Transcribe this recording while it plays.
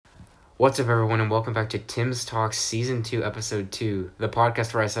What's up, everyone, and welcome back to Tim's Talks Season 2, Episode 2, the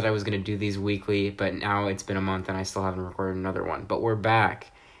podcast where I said I was going to do these weekly, but now it's been a month and I still haven't recorded another one. But we're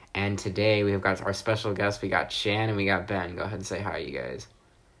back, and today we've got our special guests. We got Shan and we got Ben. Go ahead and say hi, you guys.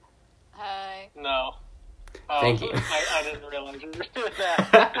 Hi. No. Oh, Thank you. I didn't realize you were doing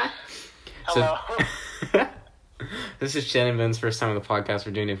that. Hello. This is Shan and Ben's first time on the podcast.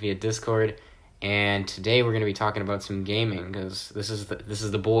 We're doing it via Discord. And today we're going to be talking about some gaming, because this is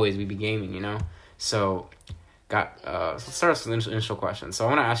the boys, we be gaming, you know? So, let's start off with initial questions. So I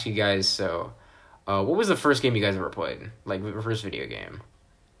want to ask you guys, what was the first game you guys ever played? Like, the first video game?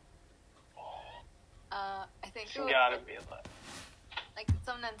 I think it was Gotta be like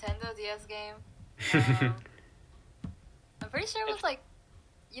some Nintendo DS game. I'm pretty sure it was like,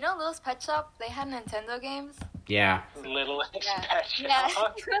 you know, Littlest Pet Shop? They had Nintendo games. Yeah. Little Yeah, Pet yeah,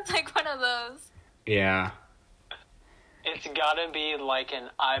 Shop. it was like one of those. Yeah. It's gotta be like an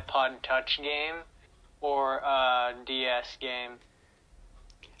iPod Touch game or a DS game.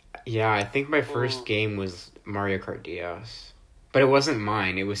 Yeah, I think my first game was Mario Kart DS. But it wasn't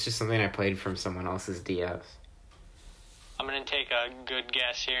mine. It was just something I played from someone else's DS. I'm gonna take a good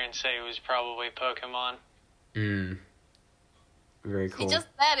guess here and say it was probably Pokemon. Very cool. He just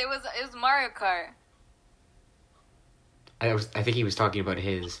said it was Mario Kart. I think he was talking about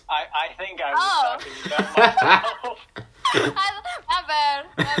his. I think I was talking about myself. My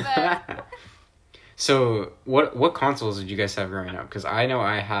bad. So, what consoles did you guys have growing up? Because I know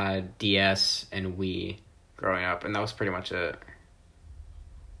I had DS and Wii growing up, and that was pretty much it.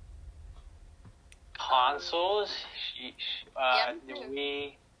 Consoles? Sheesh. Yeah, The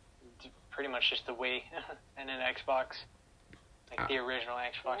me too. Wii, pretty much just the Wii, and an Xbox. Like the original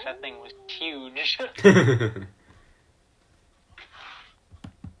Xbox, that thing was huge.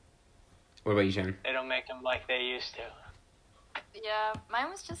 What about you, Jen? They don't make them like they used to. Yeah,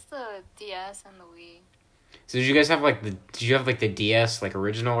 mine was just the DS and the Wii. So did you guys have did you have the DS like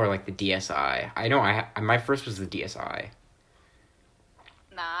original or like the DSi? I know my first was the DSi.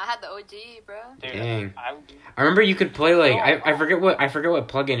 Nah, I had the OG, bro. Dude, Dang. I I remember you could play I forget what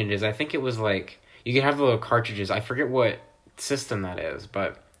plugin it is. I think it was like you could have the little cartridges. I forget what system that is,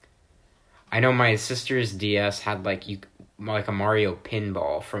 but I know my sister's DS had like a Mario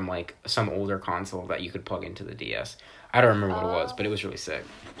pinball from like some older console that you could plug into the DS. I don't remember what it was, but it was really sick.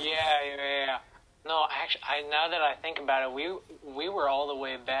 Yeah. No, actually, now that I think about it, we were all the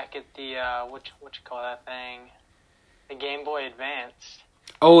way back at the what you call that thing, the Game Boy Advance.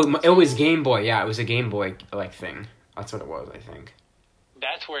 Oh, it was Game Boy. Yeah, it was a Game Boy like thing. That's what it was, I think.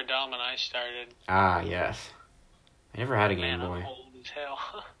 That's where Dom and I started. Ah, yes. I never had a Game Man, Boy. I'm old as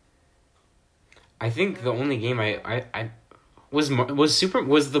hell. I think the only game I was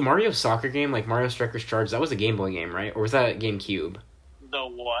the Mario Soccer game, like Mario Strikers Charge. That was a Game Boy game, right? Or was that GameCube? The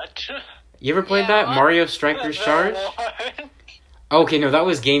what? You ever played Yeah, that what? Mario Strikers The Charge? what? Okay, no, that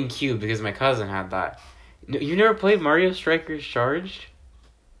was GameCube because my cousin had that. No, you never played Mario Strikers Charged?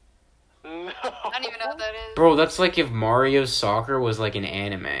 No. I don't even know what that is. Bro, that's like if Mario Soccer was like an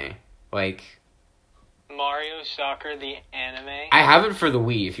anime. Like, Mario Soccer, the anime. I have it for the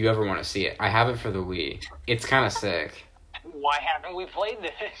Wii if you ever want to see it. I have it for the Wii. It's kind of sick. Why haven't we played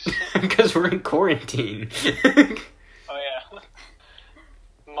this? Because we're in quarantine. Oh yeah.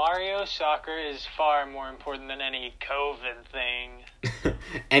 Mario Soccer is far more important than any COVID thing.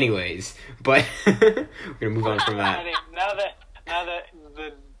 Anyways, but we're gonna move on from that. Now that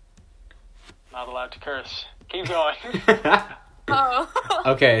the not allowed to curse. Keep going. Oh.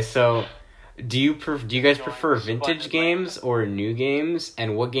 Okay, so do you guys Going prefer vintage splendidly. games or new games?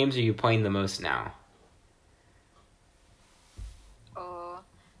 And what games are you playing the most now? Oh.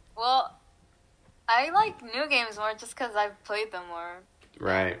 Well, I like new games more just because I've played them more.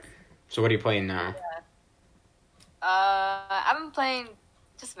 Right. So what are you playing now? I've been playing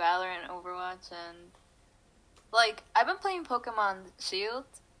just Valorant, Overwatch, and like I've been playing Pokemon Shield.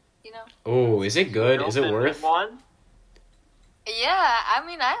 You know? Oh, is it good? Is it worth? One? Yeah, I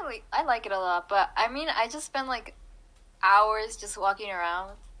mean I like it a lot, but I mean I just spend like hours just walking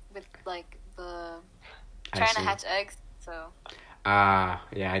around with like the trying to hatch eggs. So. Yeah,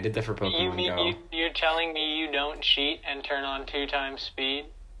 I did that for Pokemon Go. You're telling me you don't cheat and turn on 2 times speed?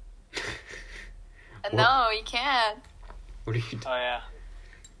 No, you can't. What are you Oh yeah.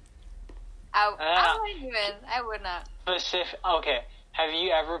 I wouldn't even. I would not. Okay. Have you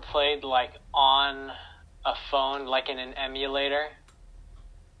ever played like on a phone, like in an emulator?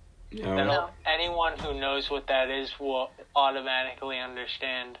 No. Anyone who knows what that is will automatically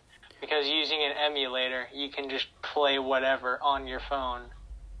understand. Because using an emulator, you can just play whatever on your phone.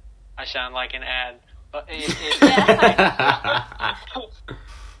 I sound like an ad. But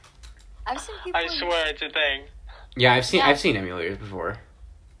I've seen people. I swear it's a thing. Yeah, I've seen emulators before.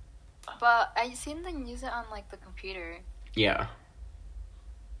 But I've seen them use it on like the computer. Yeah.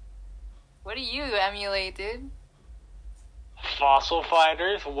 What do you emulate, dude? Fossil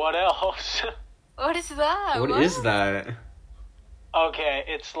Fighters. What else? What is that? What is that? Okay,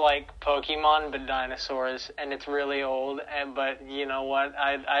 it's like Pokemon but dinosaurs, and it's really old. But you know what?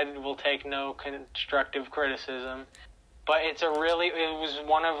 I will take no constructive criticism. But it was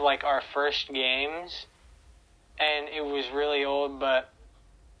one of like our first games, and it was really old. But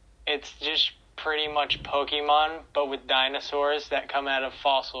it's just pretty much Pokemon, but with dinosaurs that come out of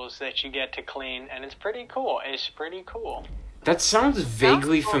fossils that you get to clean, and it's pretty cool. It's pretty cool. That sounds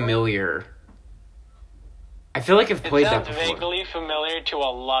vaguely familiar. I feel like I've played that before. It sounds vaguely familiar to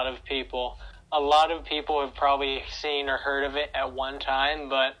a lot of people. A lot of people have probably seen or heard of it at one time,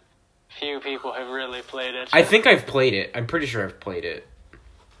 but few people have really played it. I think I've played it. I'm pretty sure I've played it.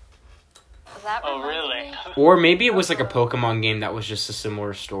 Oh, really? Or maybe it was like a Pokemon game that was just a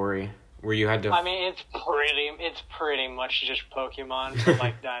similar story where you had to. I mean, it's pretty much just Pokemon for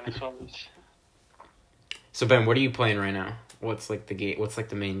like dinosaurs. So Ben, what are you playing right now? What's like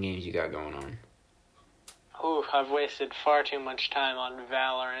the main games you got going on? Ooh, I've wasted far too much time on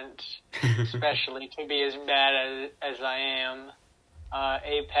Valorant, especially to be as bad as I am.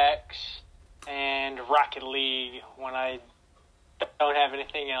 Apex and Rocket League when I don't have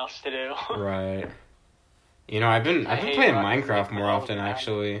anything else to do. Right. You know, I've been playing Minecraft more often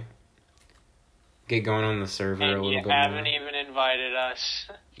actually. Get going on the server and a little bit more. You haven't even invited us.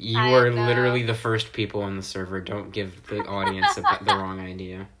 You are literally the first people on the server. Don't give the audience the wrong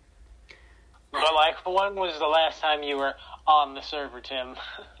idea. But like, when was the last time you were on the server, Tim?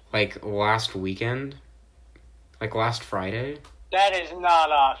 Like last weekend? Like last Friday? That is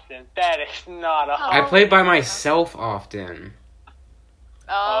not often. That is not often. I play by myself often.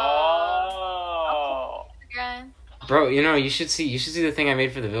 Oh. Bro, you know, you should see the thing I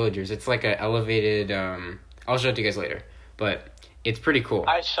made for the villagers. It's like a elevated I'll show it to you guys later. But it's pretty cool.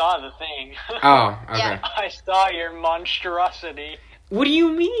 I saw the thing. Oh, okay. Yeah. I saw your monstrosity. What do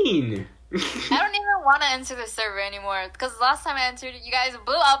you mean? I don't even want to enter the server anymore because last time I entered, you guys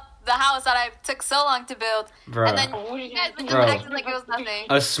blew up the house that I took so long to build, Bro. and then you guys acted like it was nothing.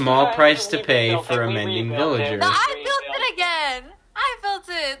 A small price to pay for amending villagers. No, I built it again. I built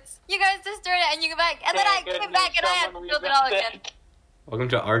it. You guys destroyed it, and you go back, and then I came back, and I had to build it all again. Welcome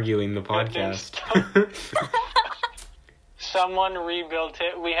to Arguing the Podcast. Someone rebuilt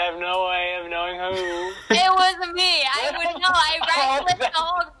it. We have no way of knowing who. It wasn't me. I would know. I right-clicked the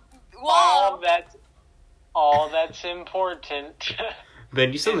whole wall. All that's important.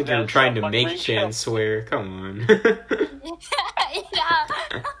 Ben, you sound like you're trying to make Chan swear. Come on. Yeah.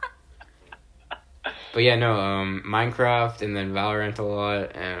 But yeah, no, Minecraft and then Valorant a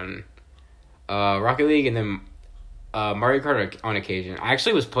lot and Rocket League and then Mario Kart on occasion. I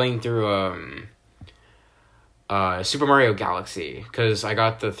actually was playing through Super Mario Galaxy because I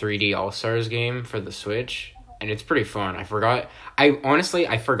got the 3D All-Stars game for the Switch and it's pretty fun. I forgot. I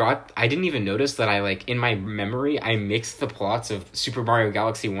didn't even notice that in my memory, I mixed the plots of Super Mario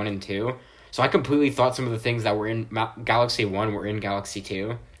Galaxy 1 and 2. So I completely thought some of the things that were in Galaxy 1 were in Galaxy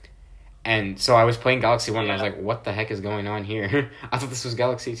 2. And so I was playing Galaxy 1 and I was like, what the heck is going on here? I thought this was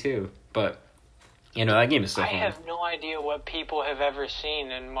Galaxy 2. But, you know, that game is so fun. I have no idea what people have ever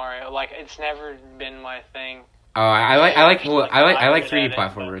seen in Mario. Like, it's never been my thing. Oh, I like 3D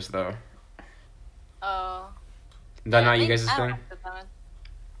platformers, though. Oh. Is that not you guys' thing?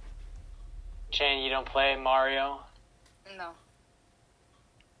 Chan, you don't play Mario? No.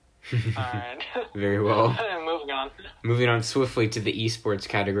 Alright. Very well. Moving on. Moving on swiftly to the esports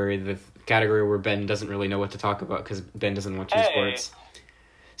category, the category where Ben doesn't really know what to talk about because Ben doesn't watch esports.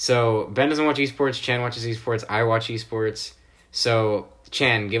 So, Ben doesn't watch esports, Chan watches esports, I watch esports. So,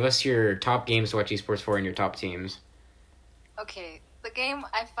 Chan, give us your top games to watch esports for and your top teams. Okay, the game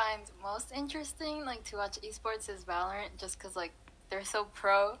I find most interesting, to watch esports is Valorant, just because, they're so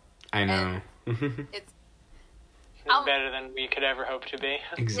pro. I know. It's better than we could ever hope to be.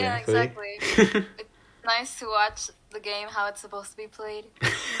 Exactly. Yeah, exactly. It's nice to watch the game how it's supposed to be played.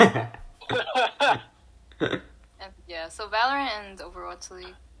 And yeah, so Valorant and Overwatch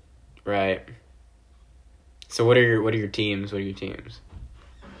League. Right. So what are your teams? Okay,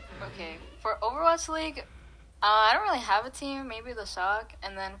 for Overwatch League, I don't really have a team. Maybe the Shock,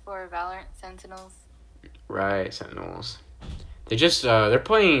 and then for Valorant, Sentinels. Right, Sentinels. They just they're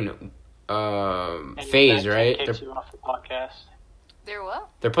playing FaZe, right? Takes you off the podcast. They're what?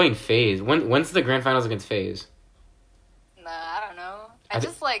 They're playing FaZe. When's the grand finals against FaZe? Nah, I don't know. I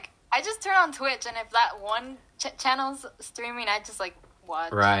just turn on Twitch, and if that one channel's streaming, I just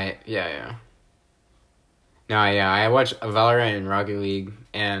watch. Right. Yeah. No, yeah, I watch Valorant and Rocket League,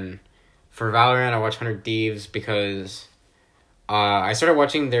 and for Valorant I watch 100 Thieves because I started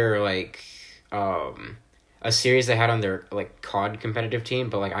watching their like a series they had on their like COD competitive team,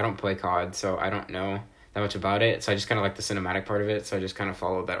 but like I don't play COD, so I don't know that much about it. So I just kind of like the cinematic part of it, so I just kind of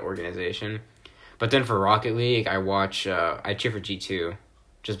followed that organization. But then for Rocket League, I watch I cheer for G2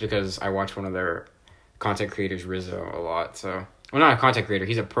 just because I watch one of their content creators, Rizzo, a lot. So, well, not a content creator,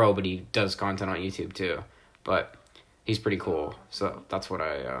 he's a pro, but he does content on YouTube too. But he's pretty cool, so that's what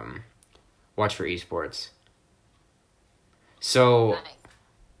I watch for esports. So,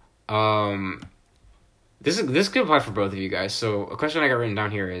 this could apply for both of you guys. So, a question I got written down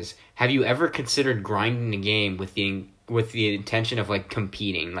here is: have you ever considered grinding a game with the intention of like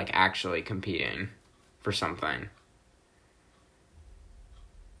competing, like actually competing for something?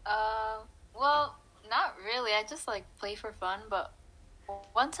 Well, not really. I just like play for fun. But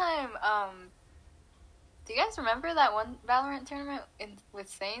one time, do you guys remember that one Valorant tournament with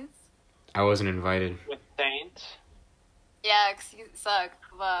Saints? I wasn't invited. With Saints? Yeah, 'cause you suck,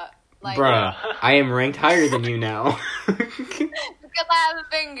 but like... Bruh, I am ranked higher than you now. Because I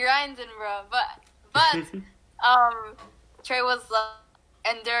haven't been grinding, bro. But Trey was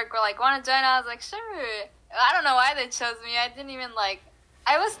and Derek were like, wanna join? I was like, sure. I don't know why they chose me. I didn't even like...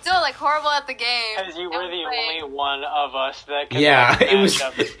 I was still like horrible at the game. Because you were the only one of us that could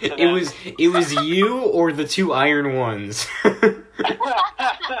it was you or the two iron ones. But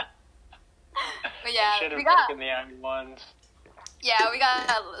yeah, we got the iron ones. Yeah, we got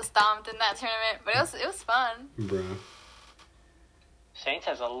stomped in that tournament, but it was fun. Bro. Saints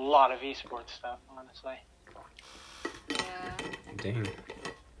has a lot of esports stuff, honestly. Yeah. Dang.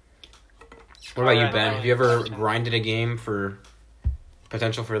 What about you, Ben? Have you ever grinded a game for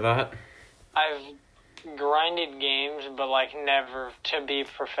potential for that? I've grinded games, but like never to be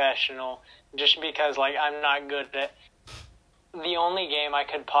professional, just because like I'm not good at. The only game I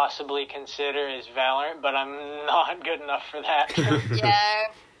could possibly consider is Valorant, but I'm not good enough for that.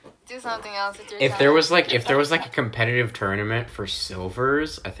 Yeah, do something else with your If there was like a competitive tournament for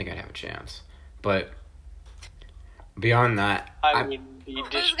silvers, I think I'd have a chance. But beyond that,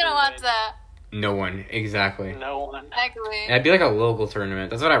 who's gonna watch that? No one, exactly. No one. Exactly. And it'd be like a local tournament.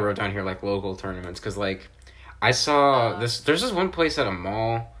 That's what I wrote down here, like local tournaments, because like I saw this. There's this one place at a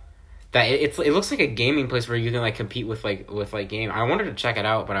mall that it looks like a gaming place where you can like compete with game. I wanted to check it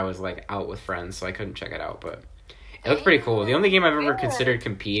out, but I was like out with friends, so I couldn't check it out. But it looked pretty cool. The only game I've ever considered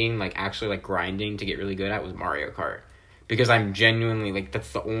competing, like actually like grinding to get really good at, was Mario Kart, because I'm genuinely like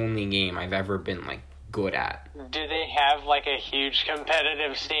that's the only game I've ever been like good at. Do they have like a huge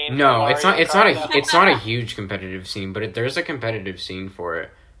competitive scene? No, it's not a huge competitive scene, but there's a competitive scene for it.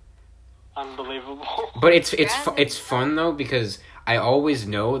 Unbelievable. But it's fun though, because I always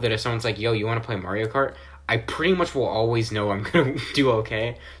know that if someone's like, yo, you want to play Mario Kart? I pretty much will always know I'm going to do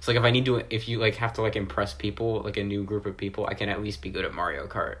okay. So, like, if you, like, have to, like, impress people, like, a new group of people, I can at least be good at Mario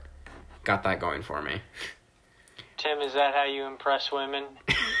Kart. Got that going for me. Tim, is that how you impress women?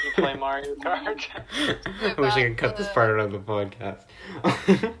 You play Mario Kart? I wish I could cut this part out of the podcast.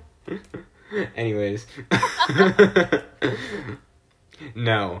 Anyways.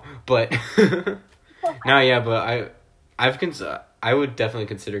 No, but... No, yeah, but I would definitely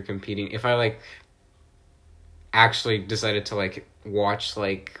consider competing if I like actually decided to like watch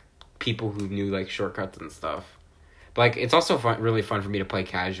like people who knew like shortcuts and stuff. But like it's also really fun for me to play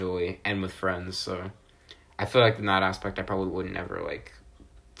casually and with friends. So I feel like in that aspect, I probably would never like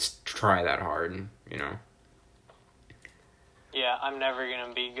try that hard. You know. Yeah, I'm never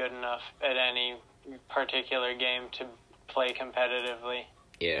gonna be good enough at any particular game to play competitively.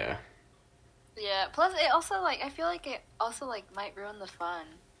 Yeah. Yeah, plus it also, like, I feel like it also, like, might ruin the fun.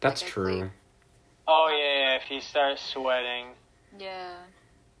 That's like, true. Oh, yeah, if you start sweating. Yeah.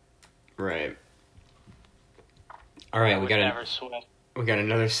 Right. Alright, we never sweat. We got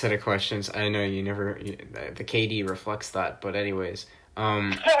another set of questions. I know the KD reflects that, but anyways.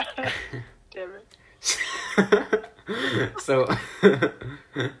 Damn it.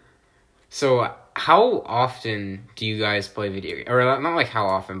 So how often do you guys play video games? Or not like how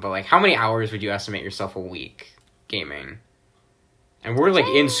often, but like how many hours would you estimate yourself a week gaming? And we're like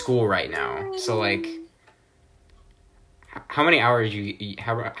in school right now, so like how many hours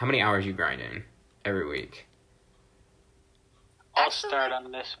how many hours you grinding every week? I'll start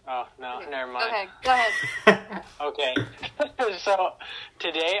on this. Oh no, never mind. Okay, go ahead. Okay, so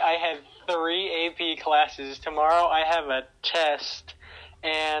today I had 3 AP classes. Tomorrow I have a test.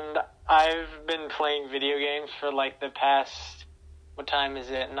 And I've been playing video games for like the past What time is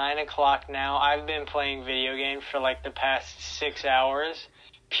it? 9 o'clock now. I've been playing video games for like the past 6 hours,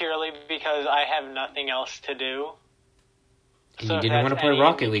 purely because I have nothing else to do. And So you if didn't want to that's play any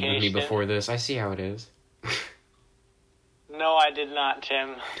Rocket League with me indication- before this. I see how it is. No, I did not,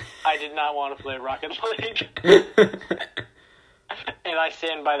 Tim. I did not want to play Rocket League, and I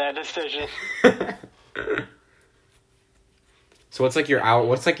stand by that decision. So what's like your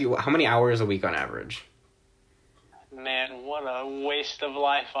hour? How many hours a week on average? Man, what a waste of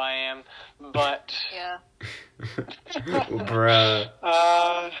life I am. But Yeah.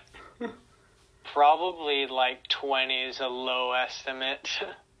 Bruh. Probably like 20 is a low estimate.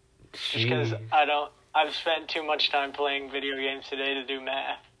 Just because Jeez. I've spent too much time playing video games today to do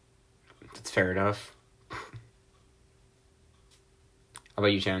math. That's fair enough. How about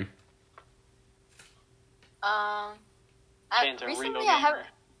you, Chan? Chan's a real Recently gamer.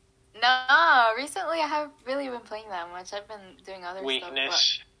 I haven't really been playing that much. I've been doing other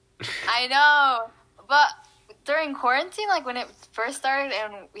Weakness. stuff. I know, but during quarantine, like when it first started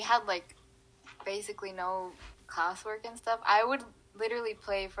and we had like basically no classwork and stuff, I would literally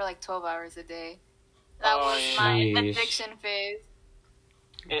play for like 12 hours a day. That Oh, was yeah. my Sheesh. addiction phase.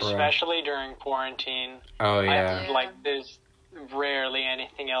 Especially during quarantine. Oh I yeah. have, like, there's rarely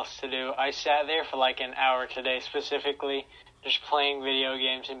anything else to do. I sat there for like an hour today specifically, just playing video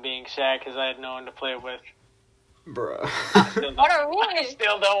games and being sad because I had no one to play with. Bruh. What are I we?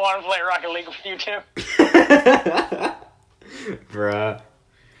 still don't want to play Rocket League with you, Tim. Bruh.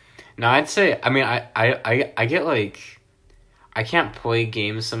 No, I'd say, I mean, I get like, I can't play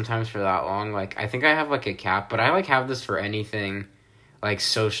games sometimes for that long. Like, I think I have like a cap, but I like have this for anything, like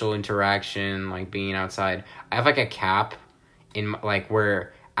social interaction, like being outside. I have like a cap in like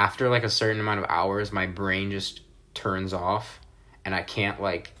where after like a certain amount of hours, my brain just turns off and I can't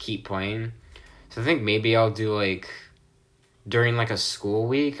like keep playing. So I think maybe I'll do like, during like a school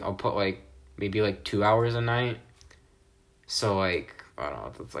week, I'll put like maybe like 2 hours a night. So like, I don't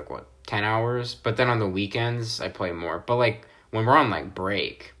know, that's like what, 10 hours? But then on the weekends, I play more. But like, when we're on like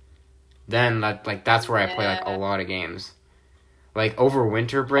break, then that's where I play like a Yeah. lot of games. Like over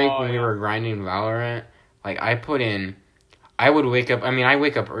winter break, Oh, when we yeah. were grinding Valorant, like I would wake up, I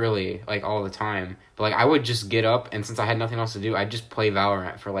wake up early, like all the time. But like I would just get up, and since I had nothing else to do, I'd just play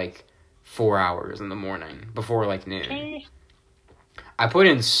Valorant for like 4 hours in the morning before like noon. I put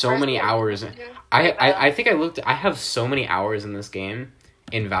in so many hours. I think I have so many hours in this game,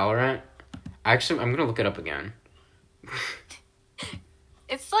 in Valorant. Actually, I'm gonna look it up again.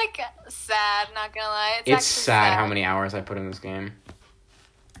 It's like sad, not gonna lie. It's actually sad how many hours I put in this game.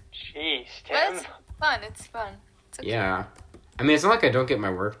 Jeez, But Tim. it's fun. It's fun. It's okay. Yeah. I mean, it's not like I don't get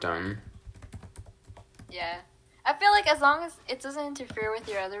my work done. Yeah. I feel like as long as it doesn't interfere with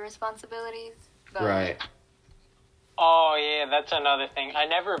your other responsibilities. But Right. Oh, yeah, that's another thing. I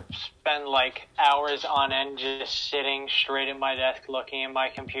never spend, like, hours on end just sitting straight at my desk looking at my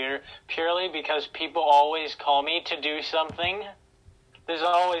computer, purely because people always call me to do something. There's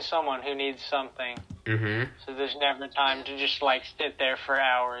always someone who needs something, Mm-hmm. so there's never time to just, like, sit there for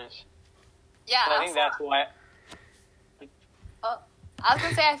hours. Yeah. So I think that's why... I was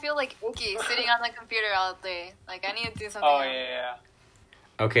gonna say I feel like icky sitting on the computer all day. Like I need to do something. Oh, else. yeah.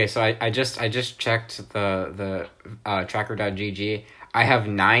 Okay, so I just checked the tracker.gg. I have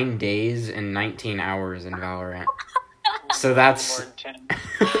 9 days and 19 hours in Valorant. So that's Lord, Tim.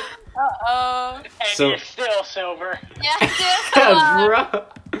 Uh-oh. And So- you're still sober. Yeah, I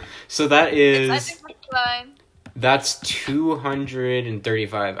Bruh. So that I is think that's fine. that's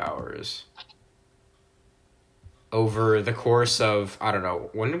 235 hours over the course of, I don't know,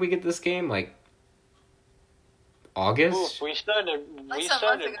 when did we get this game? Like August? Ooh, we started Like some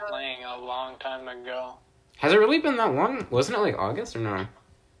months ago. playing a long time ago. Has it really been that long? Wasn't it like August or no?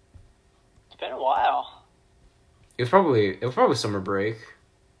 It's been a while. It was probably summer break.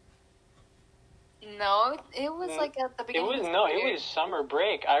 No, it was like at the It beginning. was of the no, year. it was summer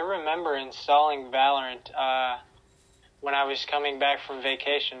break. I remember installing Valorant when I was coming back from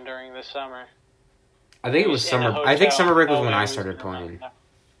vacation during the summer. I think it was in a summer. I think hotel. summer break was Oh, when it I was started in a playing. hotel.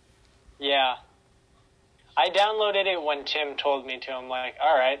 Yeah. I downloaded it when Tim told me to. I'm like,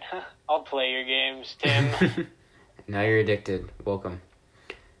 all right, I'll play your games, Tim. Now you're addicted. Welcome.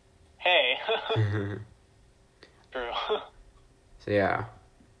 Hey. So True. yeah.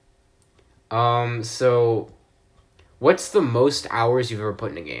 So what's the most hours you've ever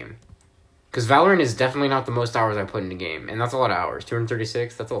put in a game? Because Valorant is definitely not the most hours I put in a game, and that's a lot of hours.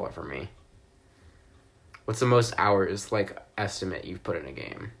 236. That's a lot for me. What's the most hours like estimate you've put in a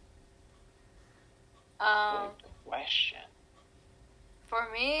game? Good question. For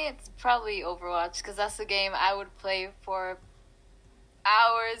me, it's probably Overwatch because that's the game I would play for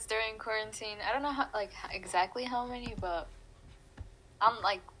hours during quarantine. I don't know exactly how many, but on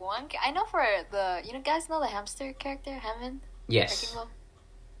like I know for guys know the hamster character Hammond. Yes.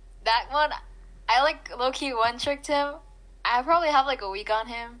 That one, I like low key one tricked him. I probably have like a week on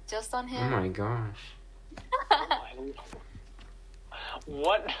him, just on Oh him. my gosh.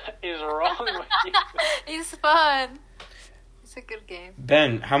 What is wrong with you? He's fun. It's a good game.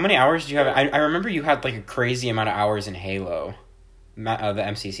 Ben, how many hours do you have? I remember you had like a crazy amount of hours in Halo, the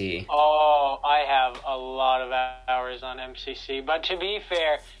MCC. Oh, I have a lot of hours on MCC. But to be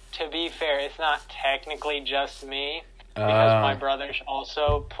fair, it's not technically just me because my brothers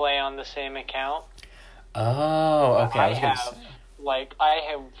also play on the same account. Oh, okay. I have like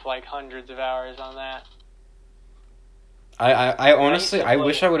hundreds of hours on that. I honestly, I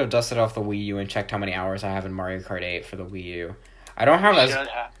wish I would have dusted off the Wii U and checked how many hours I have in Mario Kart 8 for the Wii U. I don't have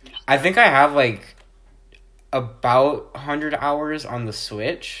I think I have like about 100 hours on the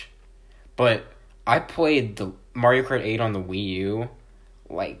Switch, but I played the Mario Kart 8 on the Wii U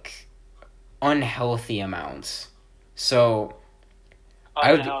like unhealthy amounts. So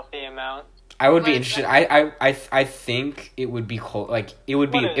Unhealthy amount. I would be interested. I think it would be it would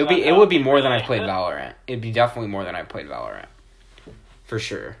be more than I played Valorant. It'd be definitely more than I played Valorant, for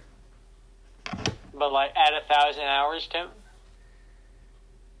sure. But like at 1,000 hours, Tim?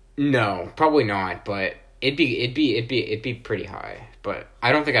 No, probably not. But it'd be pretty high. But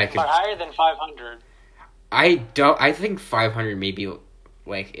I don't think I could. But higher than 500. I think 500 may be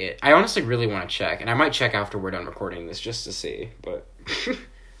like it. I honestly really want to check, and I might check after we're done recording this just to see. But.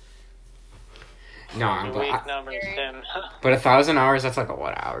 No, weak numbers, Tim. But 1,000 hours, that's like a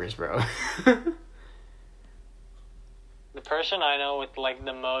lot of hours, bro. The person I know with like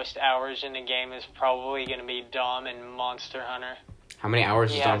the most hours in a game is probably going to be Dom in Monster Hunter. How many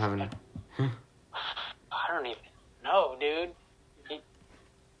hours does Dom have in it? I don't even know, dude.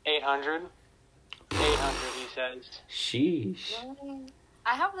 800? 800, he says. Sheesh.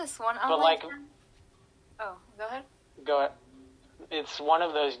 I have this one But like... Oh, go ahead. Go ahead. It's one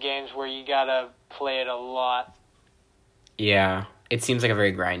of those games where you gotta play it a lot. Yeah, it seems like a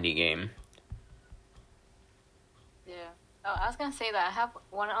very grindy game. Yeah. Oh, I was gonna say that I have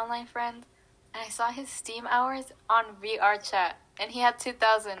one online friend, and I saw his Steam hours on VR chat, and he had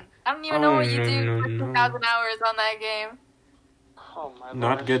 2,000. I don't even know what you do for 2,000 hours on that game. Oh my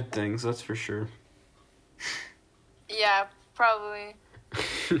Not Lord. good things, that's for sure. Yeah, probably.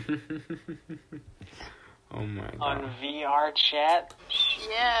 Oh my god. On VR chat?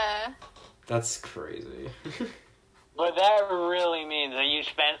 Yeah. That's crazy. But that really means that you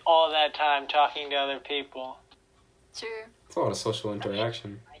spent all that time talking to other people. True. It's a lot of social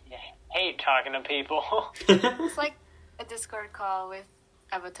interaction. I hate talking to people. It's like a Discord call with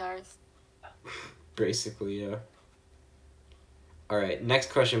avatars. Basically, yeah. Alright, next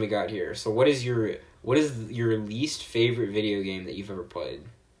question we got here. So what is your least favorite video game that you've ever played?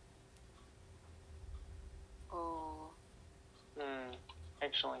 Oh.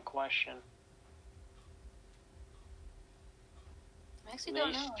 Excellent question. I actually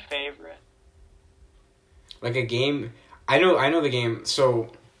don't know. Least favorite. Like a game, I know the game.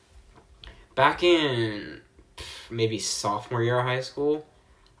 So back in maybe sophomore year of high school,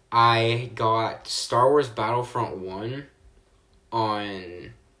 I got Star Wars Battlefront 1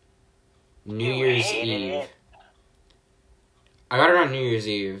 on New Year's Eve. I got it on New Year's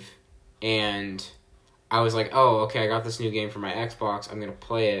Eve, and I was like, oh, okay, I got this new game for my Xbox. I'm going to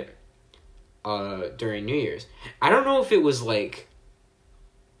play it during New Year's. I don't know if it was like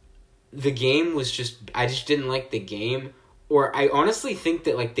the game was I just didn't like the game, or I honestly think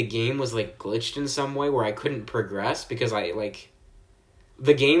that like the game was like glitched in some way where I couldn't progress because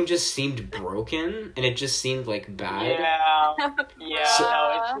the game just seemed broken and it just seemed like bad. Yeah.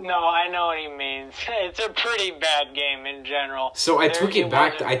 I know what he means. It's a pretty bad game in general. So I took it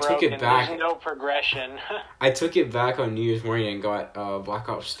back. There's no progression. I took it back on New Year's morning and got Black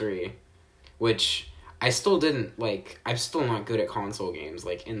Ops 3, which I still didn't like. I'm still not good at console games,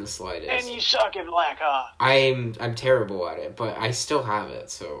 like in the slightest. And you suck at Black Ops. I'm terrible at it, but I still have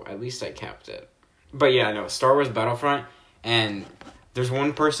it, so at least I kept it. But yeah, no, Star Wars Battlefront, and there's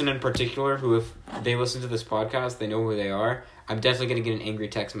one person in particular who, if they listen to this podcast, they know who they are. I'm definitely going to get an angry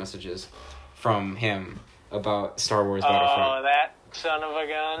text messages from him about Star Wars Battlefront. Oh, that son of a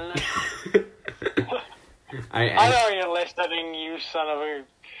gun. I know you're listening, you son of a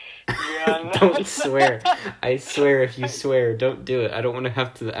gun. Don't swear. I swear if you swear, don't do it. I don't want to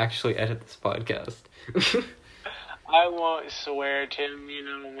have to actually edit this podcast. I won't swear, Tim. You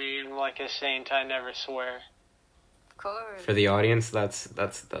know me. I'm like a saint. I never swear. Of course. For the audience, that's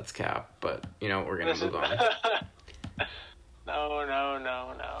cap. But, you know, we're going to move on.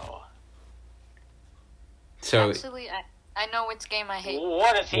 No. So Actually, I know which game I hate.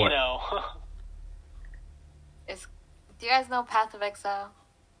 What does he What? know? Do you guys know Path of Exile?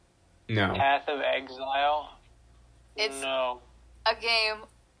 no. Path of Exile? It's No. a game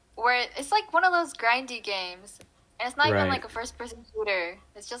where it's like one of those grindy games, and it's not even Right. like a first-person shooter.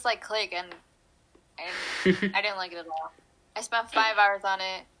 It's just like click, and I didn't like it at all. I spent 5 hours on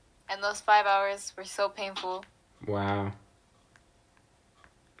it, and those 5 hours were so painful. Wow.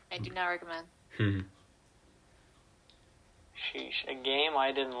 I do not recommend. Sheesh. A game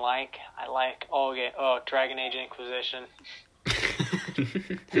I didn't like. I like all game. Oh, Dragon Age Inquisition.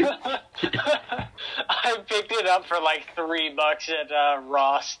 I picked it up for like $3 at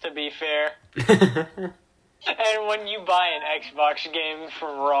Ross, to be fair. And when you buy an Xbox game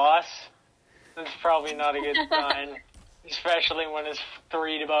from Ross, that's probably not a good sign. Especially when it's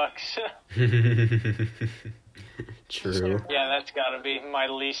 $3. True. Yeah, that's gotta be my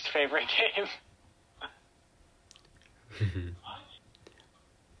least favorite game.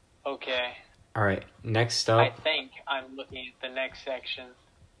 Okay. All right. Next I up, think I'm looking at the next section.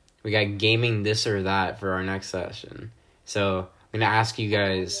 we got gaming this or that for our next session. So I'm gonna ask you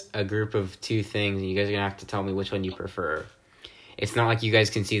guys a group of 2 things, and you guys are gonna have to tell me which one you prefer. It's not like you guys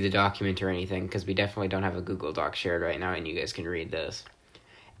can see the document or anything, because we definitely don't have a Google Doc shared right now, and you guys can read this.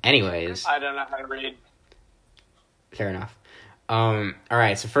 Anyways, I don't know how to read. fair enough. All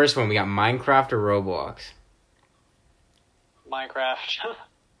right. So first one, we got Minecraft or Roblox. Minecraft. I'm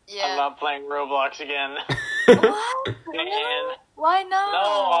Yeah. not playing Roblox again. What? Man. Why not?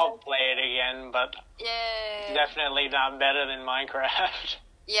 No, I'll play it again, but Yeah. definitely not better than Minecraft.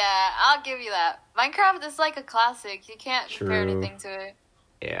 Yeah, I'll give you that. Minecraft is like a classic. You can't compare True. anything to it.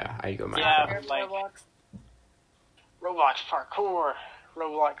 Yeah, I'd go Minecraft. Yeah. Or like- Roblox. Roblox Parkour,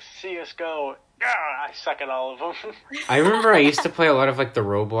 Roblox CSGO. Yeah, I suck at all of them. I remember I used to play a lot of like the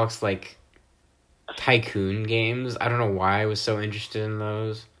Roblox like tycoon games. I don't know why I was so interested in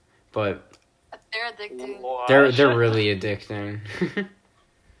those, but They're addicting. What? they're really addicting.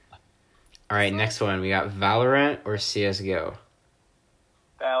 All right, next one we got Valorant or CS:GO.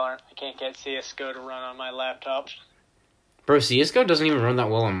 Valorant. I can't get CSGO to run on my laptop. Bro, CS:GO doesn't even run that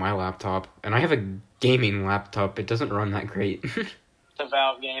well on my laptop, and I have a gaming laptop. It doesn't run that great. It's a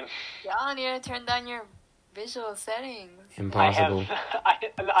Valve game. Y'all need to turn down your visual settings. Impossible.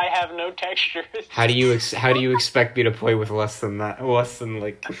 I have no textures. How do you expect me to play with less than that? Less than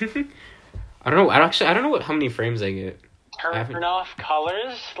like I don't know. I don't know how many frames I get. Turn off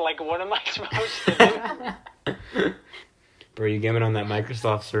colors? Like, what am I supposed to do? Bro, you gaming on that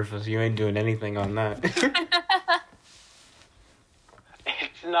Microsoft Surface? You ain't doing anything on that.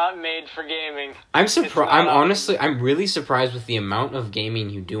 It's not made for gaming. I'm It's surprised. not I'm really surprised with the amount of gaming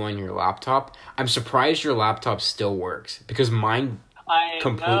you do on your laptop. I'm surprised your laptop still works because mine I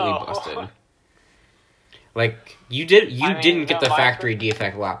completely know. busted. Like you didn't get no, the factory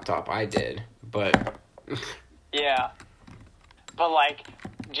defect laptop. I did, but Yeah. But, like,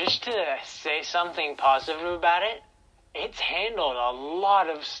 just to say something positive about it, it's handled a lot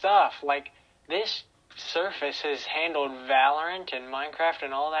of stuff. Like, this Surface has handled Valorant and Minecraft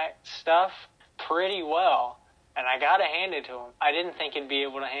and all that stuff pretty well. And I gotta hand it to him. I didn't think it'd be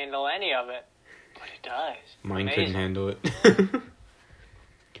able to handle any of it. But it does. mine Amazing. couldn't handle it.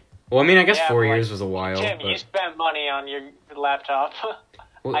 Well, I mean, I guess Yeah, 4 but, years was a while. Jim, you But, spent money on your laptop.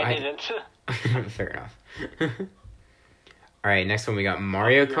 well, I didn't. Fair enough. All right, next one we got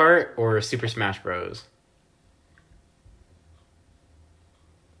Mario Kart or Super Smash Bros.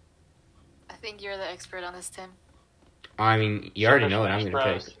 I think you're the expert on this, Tim. I mean, you already Super know what I'm Smash gonna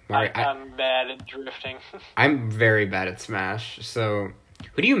Bros. pick. Mario, I'm bad at drifting. I'm very bad at Smash. So,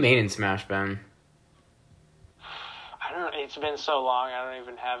 who do you main in Smash, Ben? I don't. It's been so long. I don't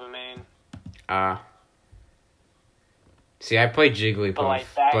even have a main. See, I play Jigglypuff, But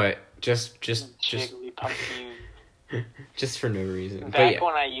like that- but just Jigglypuff. just for no reason. But Back yeah,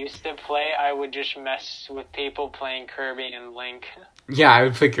 when I used to play, I would just mess with people playing Kirby and Link. yeah, I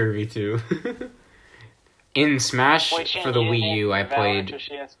would play Kirby too. In Smash Wait, for the you Wii name U, I Valorant played. or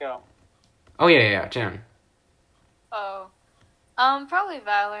CS:GO? Oh yeah, Jen. Oh. Probably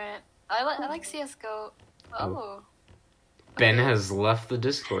Valorant. I like CSGO. Oh. Ben has left the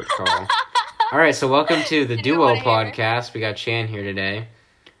Discord call. All right, so welcome to the Did you Duo wanna hear? podcast. We got Chan here today.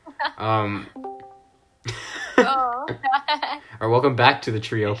 Oh. Or welcome back to the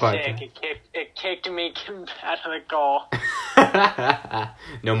Trio Sick. podcast. It kicked me out of the call.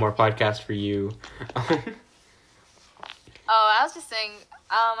 No more podcast for you. Oh, I was just saying,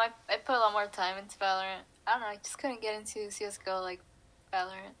 I put a lot more time into Valorant. I don't know, I just couldn't get into CSGO like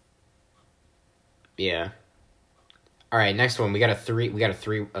Valorant. Yeah. All right, next one. We got a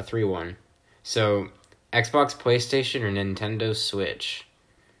 3-1. So, Xbox, PlayStation, or Nintendo Switch?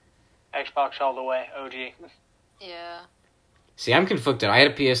 Xbox all the way, OG. Yeah. See, I'm conflicted. I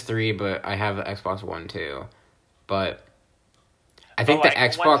had a PS3, but I have an Xbox One too. But I think But, the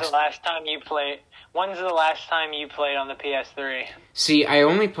like, Xbox. When's the last time you played on the PS3? See, I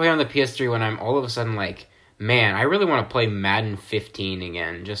only play on the PS3 when I'm all of a sudden like, man, I really want to play Madden 15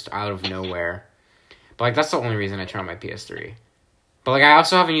 again, just out of nowhere. But like, that's the only reason I turn on my PS3. But like, I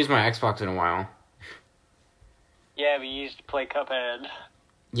also haven't used my Xbox in a while. Yeah, we used to play Cuphead.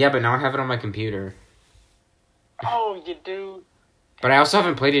 Yeah, but now I have it on my computer. Oh, you do? But I also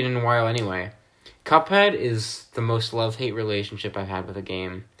haven't played it in a while anyway. Cuphead is the most love-hate relationship I've had with a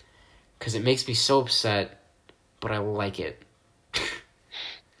game. Because it makes me so upset, but I like it.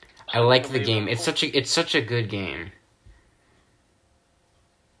 I like the game. It's such a good game.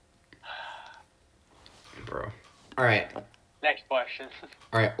 Bro. Alright. Next question.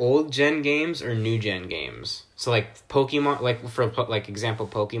 Alright, old gen games or new gen games? So like Pokemon, like for like example,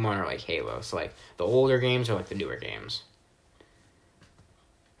 Pokemon or like Halo. So like the older games or like the newer games?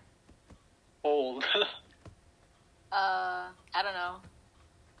 Old. I don't know.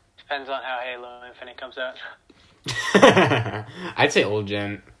 Depends on how Halo Infinite comes out. I'd say old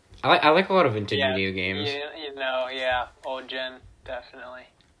gen. I like a lot of vintage video games. Yeah, old gen, definitely.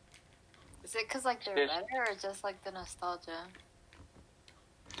 Is it because like they're better or just like the nostalgia?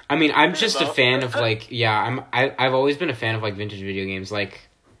 I mean, I'm just a Both. fan of like, yeah, I've always been a fan of like vintage video games. Like,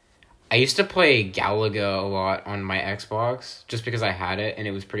 I used to play Galaga a lot on my Xbox just because I had it and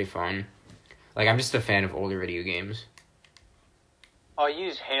it was pretty fun. Like, I'm just a fan of older video games. I'll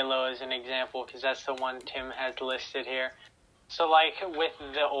use Halo as an example because that's the one Tim has listed here. So, like, with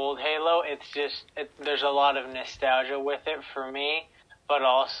the old Halo, there's a lot of nostalgia with it for me, but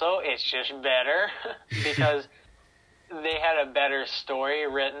also it's just better because they had a better story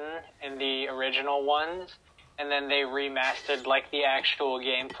written in the original ones, and then they remastered, like, the actual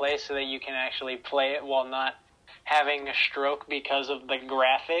gameplay so that you can actually play it while not having a stroke because of the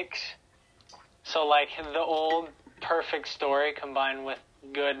graphics. So, like, the old perfect story combined with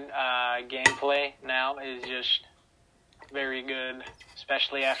good gameplay now is just very good,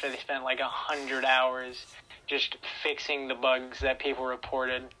 especially after they spent like 100 hours just fixing the bugs that people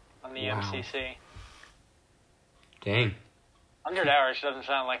reported on the MCC. Dang. 100 hours doesn't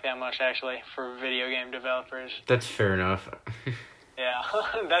sound like that much, actually, for video game developers. That's fair enough. Yeah,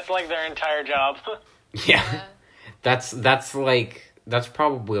 that's like their entire job. Yeah. That's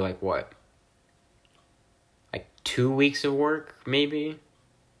probably like what? Like 2 weeks of work, maybe?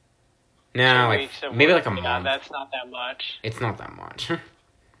 No, 2 like weeks of maybe work. like a month. That's not that much. It's not that much.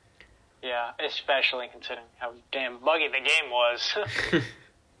 Yeah, especially considering how damn buggy the game was.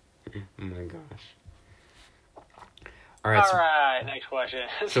 Oh my gosh. Alright, Alright, next question.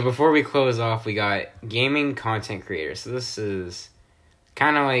 so before we close off, we got gaming content creators. So this is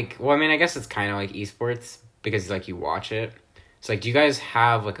kind of like, well, I mean, I guess it's kind of like esports because like you watch it. So like, do you guys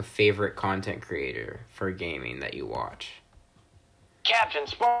have like a favorite content creator for gaming that you watch? Captain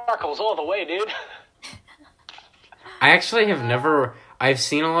Sparkles all the way, dude. I actually have never. I've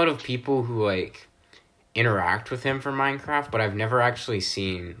seen a lot of people who like interact with him for Minecraft, but I've never actually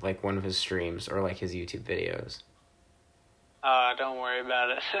seen like one of his streams or like his YouTube videos. Don't worry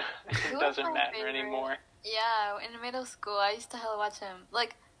about it. It Who was doesn't my matter favorite? anymore. Yeah, in middle school, I used to hella watch him.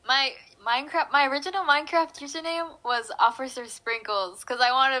 Like, my original Minecraft username was Officer Sprinkles, because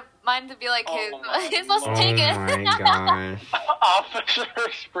I wanted mine to be like his. my His was Lord. taken. Oh my gosh. Officer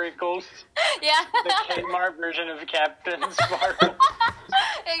Sprinkles. Yeah. The Kmart version of Captain Sparkles.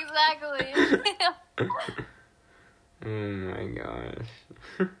 Exactly. Oh my gosh.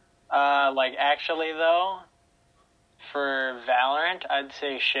 Like, actually, though, for Valorant, I'd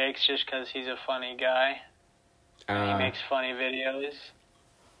say Shakes just because he's a funny guy. He makes funny videos.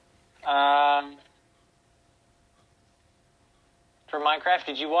 For Minecraft,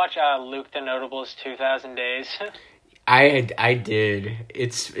 did you watch Luke the Notable's 2000 Days? I did.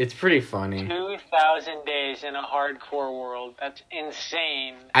 It's pretty funny. 2,000 days in a hardcore world. That's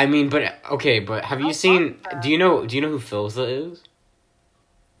insane. I mean, but okay, but have you I seen? love that. Do you know who Philza is?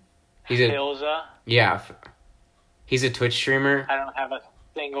 He's a Filza? yeah. He's a Twitch streamer. I don't have a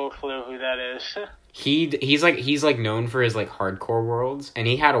single clue who that is. He's like known for his like hardcore worlds, and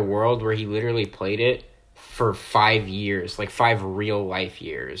he had a world where he literally played it for 5 years, like 5 real life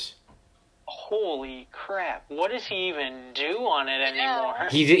years. Holy crap. What does he even do on it anymore?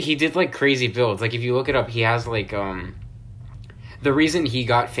 He did like crazy builds. Like if you look it up, he has like the reason he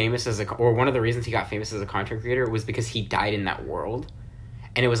got famous one of the reasons he got famous as a content creator was because he died in that world.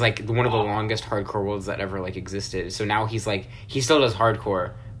 and it was like one of the longest hardcore worlds that ever like existed. So now he's like he still does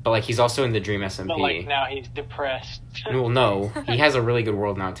hardcore, but like he's also in the Dream SMP. But like now he's depressed. Well, no, he has a really good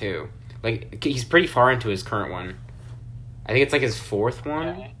world now too. Like he's pretty far into his current one. I think it's like his 4th one.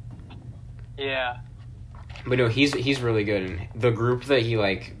 Okay. Yeah. But no, he's really good, and the group that he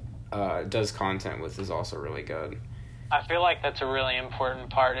like does content with is also really good. I feel like that's a really important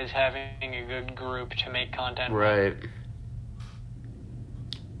part, is having a good group to make content. Right.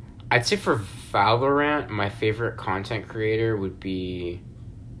 I'd say for Valorant, my favorite content creator would be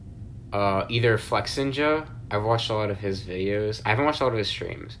either Flexinja. I've watched a lot of his videos. I haven't watched a lot of his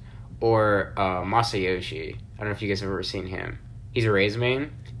streams. Or Masayoshi. I don't know if you guys have ever seen him. He's a Raze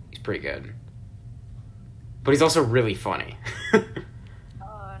main. He's pretty good. But he's also really funny. Oh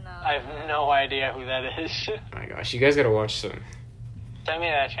no. I have no idea who that is. Oh my gosh, you guys gotta watch some. Send me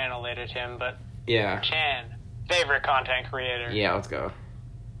that channel later, Tim. But Yeah. Chan, favorite content creator. Yeah, let's go.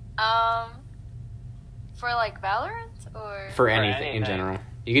 For like Valorant or For anything in anything. general.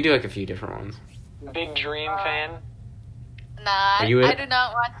 You could do like a few different ones. Big Dream fan. nah, Are you a- I do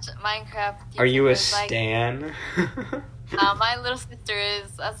not watch Minecraft. Are you a YouTubers, like, stan? my little sister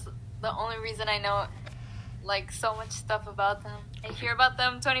is. That's the only reason I know like so much stuff about them. I hear about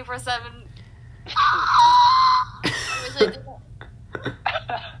them 24/7. I wish I didn't.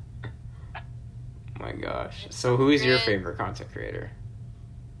 Oh my gosh. So who is your favorite content creator?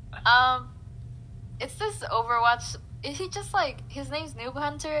 It's this Overwatch. Is he just like his name's Noob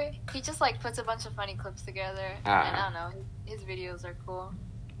Hunter? He just like puts a bunch of funny clips together, and I don't know. His videos are cool.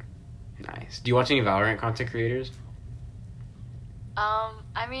 Nice. Do you watch any Valorant content creators?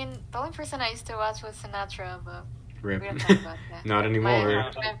 I mean, the only person I used to watch was Sinatra, but Rip. we don't talk about that. Not My anymore.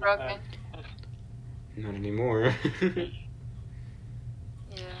 internet's been broken. Not anymore.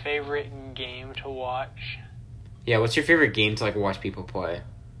 Yeah. Favorite game to watch. Yeah, what's your favorite game to like watch people play?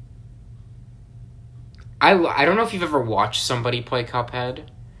 I don't know if you've ever watched somebody play Cuphead,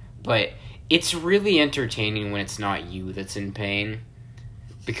 but it's really entertaining when it's not you that's in pain.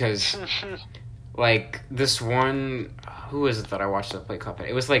 Because, like, this one... Who is it that I watched that play Cuphead?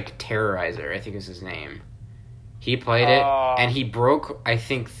 It was, like, Terrorizer, I think is his name. He played it, and he broke, I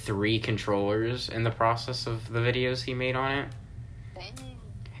think, 3 controllers in the process of the videos he made on it. Dang.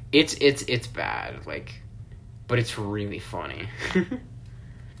 It's bad, like... But it's really funny.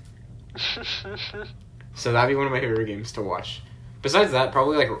 So that'd be one of my favorite games to watch. Besides that,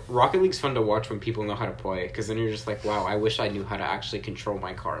 probably like Rocket League's fun to watch when people know how to play, because then you're just like, wow, I wish I knew how to actually control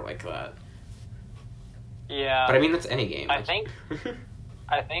my car like that. Yeah. But I mean, that's any game. I think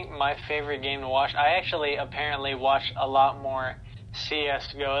my favorite game to watch. I actually apparently watch a lot more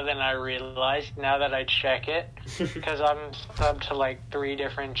CS:GO than I realized now that I check it, because I'm subbed to like 3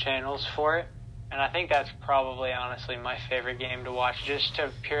 different channels for it. And I think that's probably, honestly, my favorite game to watch, just to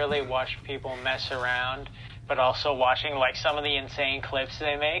purely watch people mess around, but also watching, like, some of the insane clips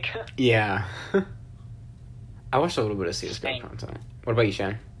they make. Yeah. I watched a little bit of CSGO Same. content. What about you,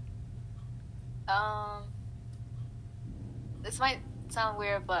 Shan? This might sound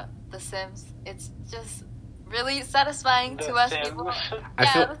weird, but The Sims. It's just really satisfying The to watch Sims. people. I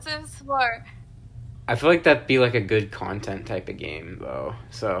Yeah, feel- The Sims 4. I feel like that'd be like a good content type of game, though.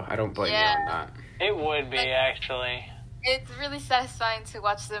 So I don't blame you on that. It would be, actually. It's really satisfying to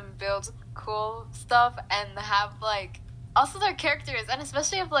watch them build cool stuff and have like also their characters, and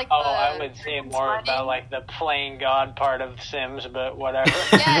especially if like Oh, the I would say more about, like, the playing God part of Sims, but whatever.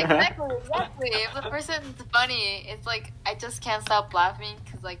 Yeah, exactly. If the person's funny, it's like I just can't stop laughing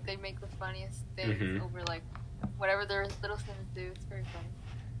because like they make the funniest things Mhm. over like whatever their little Sims do. It's very funny.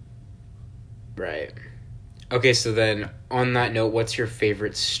 Right. Okay, so then on that note, what's your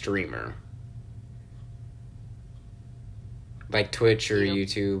favorite streamer? Like Twitch or You.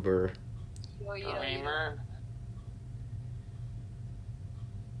 YouTube or... Streamer.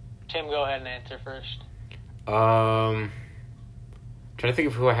 Tim, go ahead and answer first. Trying to think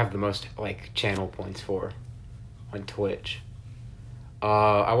of who I have the most like channel points for on Twitch.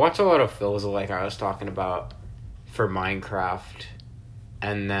 I watch a lot of Phil's, like I was talking about, for Minecraft,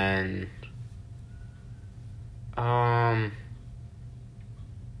 and then I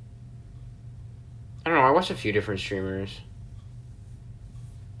don't know. I watch a few different streamers.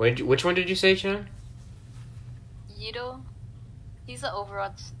 Which one did you say, Chan? Yido, he's an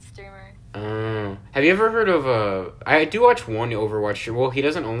Overwatch streamer. Have you ever heard of I do watch one Overwatch. Well, he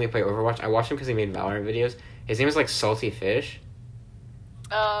doesn't only play Overwatch. I watch him because he made Valorant videos. His name is like Salty Fish.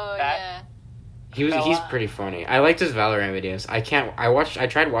 Oh That- yeah. He's pretty funny. I liked his Valorant videos. I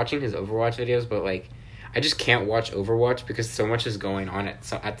tried watching his Overwatch videos, but like I just can't watch Overwatch because so much is going on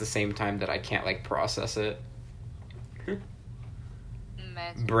at the same time that I can't like process it.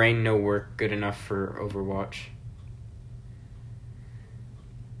 imagine. brain no work good enough for Overwatch.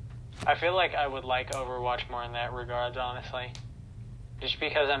 I feel like I would like Overwatch more in that regards, honestly. Just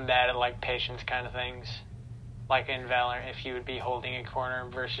because I'm bad at like patience kind of things. Like in Valorant, if you would be holding a corner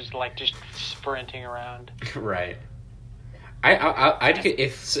versus like just sprinting around. Right. I'd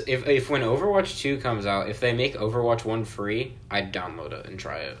if when Overwatch 2 comes out, if they make Overwatch 1 free, I'd download it and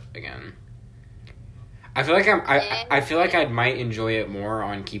try it again. I feel like I feel like I might enjoy it more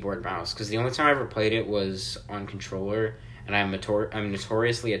on keyboard and mouse because the only time I ever played it was on controller, and I'm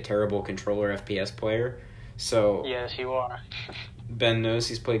notoriously a terrible controller FPS player. So Yes, you are. Ben knows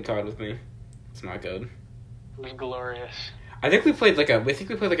he's played COD with me. It's not good. It was glorious. I think we played like an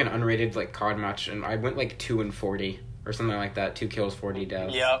unrated like COD match, and I went like 2-40 or something like that. 2 kills, 40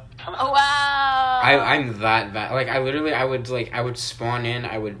 deaths. Yep. Oh wow! I'm that bad. Like I would spawn in,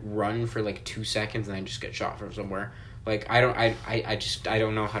 I would run for like 2 seconds, and then just get shot from somewhere. Like I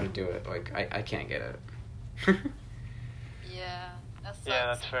don't know how to do it. Like I can't get it. Yeah, that sucks. Yeah,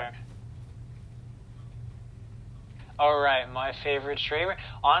 that's fair. Alright, my favorite streamer.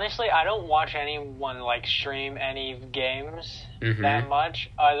 Honestly, I don't watch anyone like stream any games that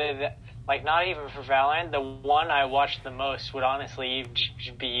much. Other than like not even for Valorant. The one I watch the most would honestly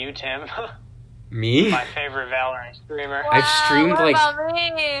be you, Tim. Me? My favorite Valorant streamer. Wow, I've streamed what like about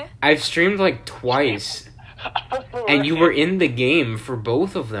me? I've streamed like twice, and you were in the game for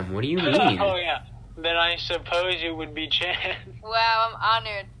both of them. What do you mean? Oh yeah. Then I suppose it would be Chan. Wow, I'm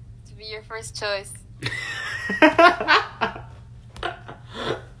honored to be your first choice.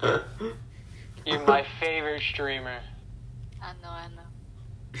 You're my favorite streamer. I know.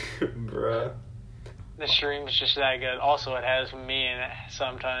 Bruh. The stream's just that good. Also, it has me in it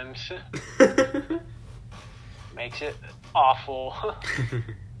sometimes. Makes it awful.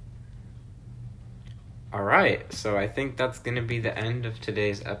 Alright, so I think that's gonna be the end of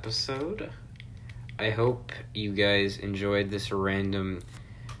today's episode. I hope you guys enjoyed this random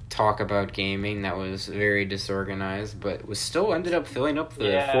talk about gaming that was very disorganized, but was still ended up filling up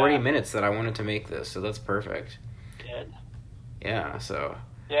the 40 minutes that I wanted to make this, so that's perfect. Good. Yeah, so...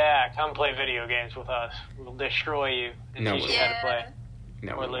 Yeah, come play video games with us. We'll destroy you and No, teach you we how to play.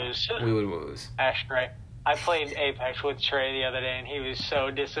 No, Or lose. We would lose. Trey. I played Apex with Trey the other day, and he was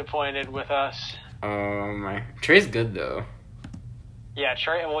so disappointed with us. Trey's good, though. Yeah,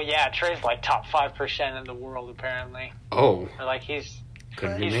 Trey. Well, yeah, Trey's like top 5% in the world apparently. Oh. Or like he's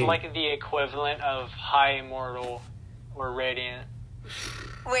Couldn't be me. like the equivalent of High Immortal or Radiant.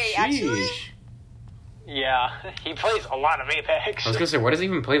 Wait, actually? Sheesh. Yeah, he plays a lot of Apex. I was gonna say, why does he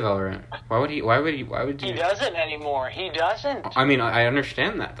even play Valorant? Why would He you... doesn't anymore. He doesn't. I mean, I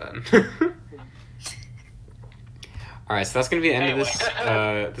understand that then. Alright, so that's gonna be the end of this. This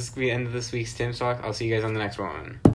is gonna be the end of this week's Tim's Talk. I'll see you guys on the next one.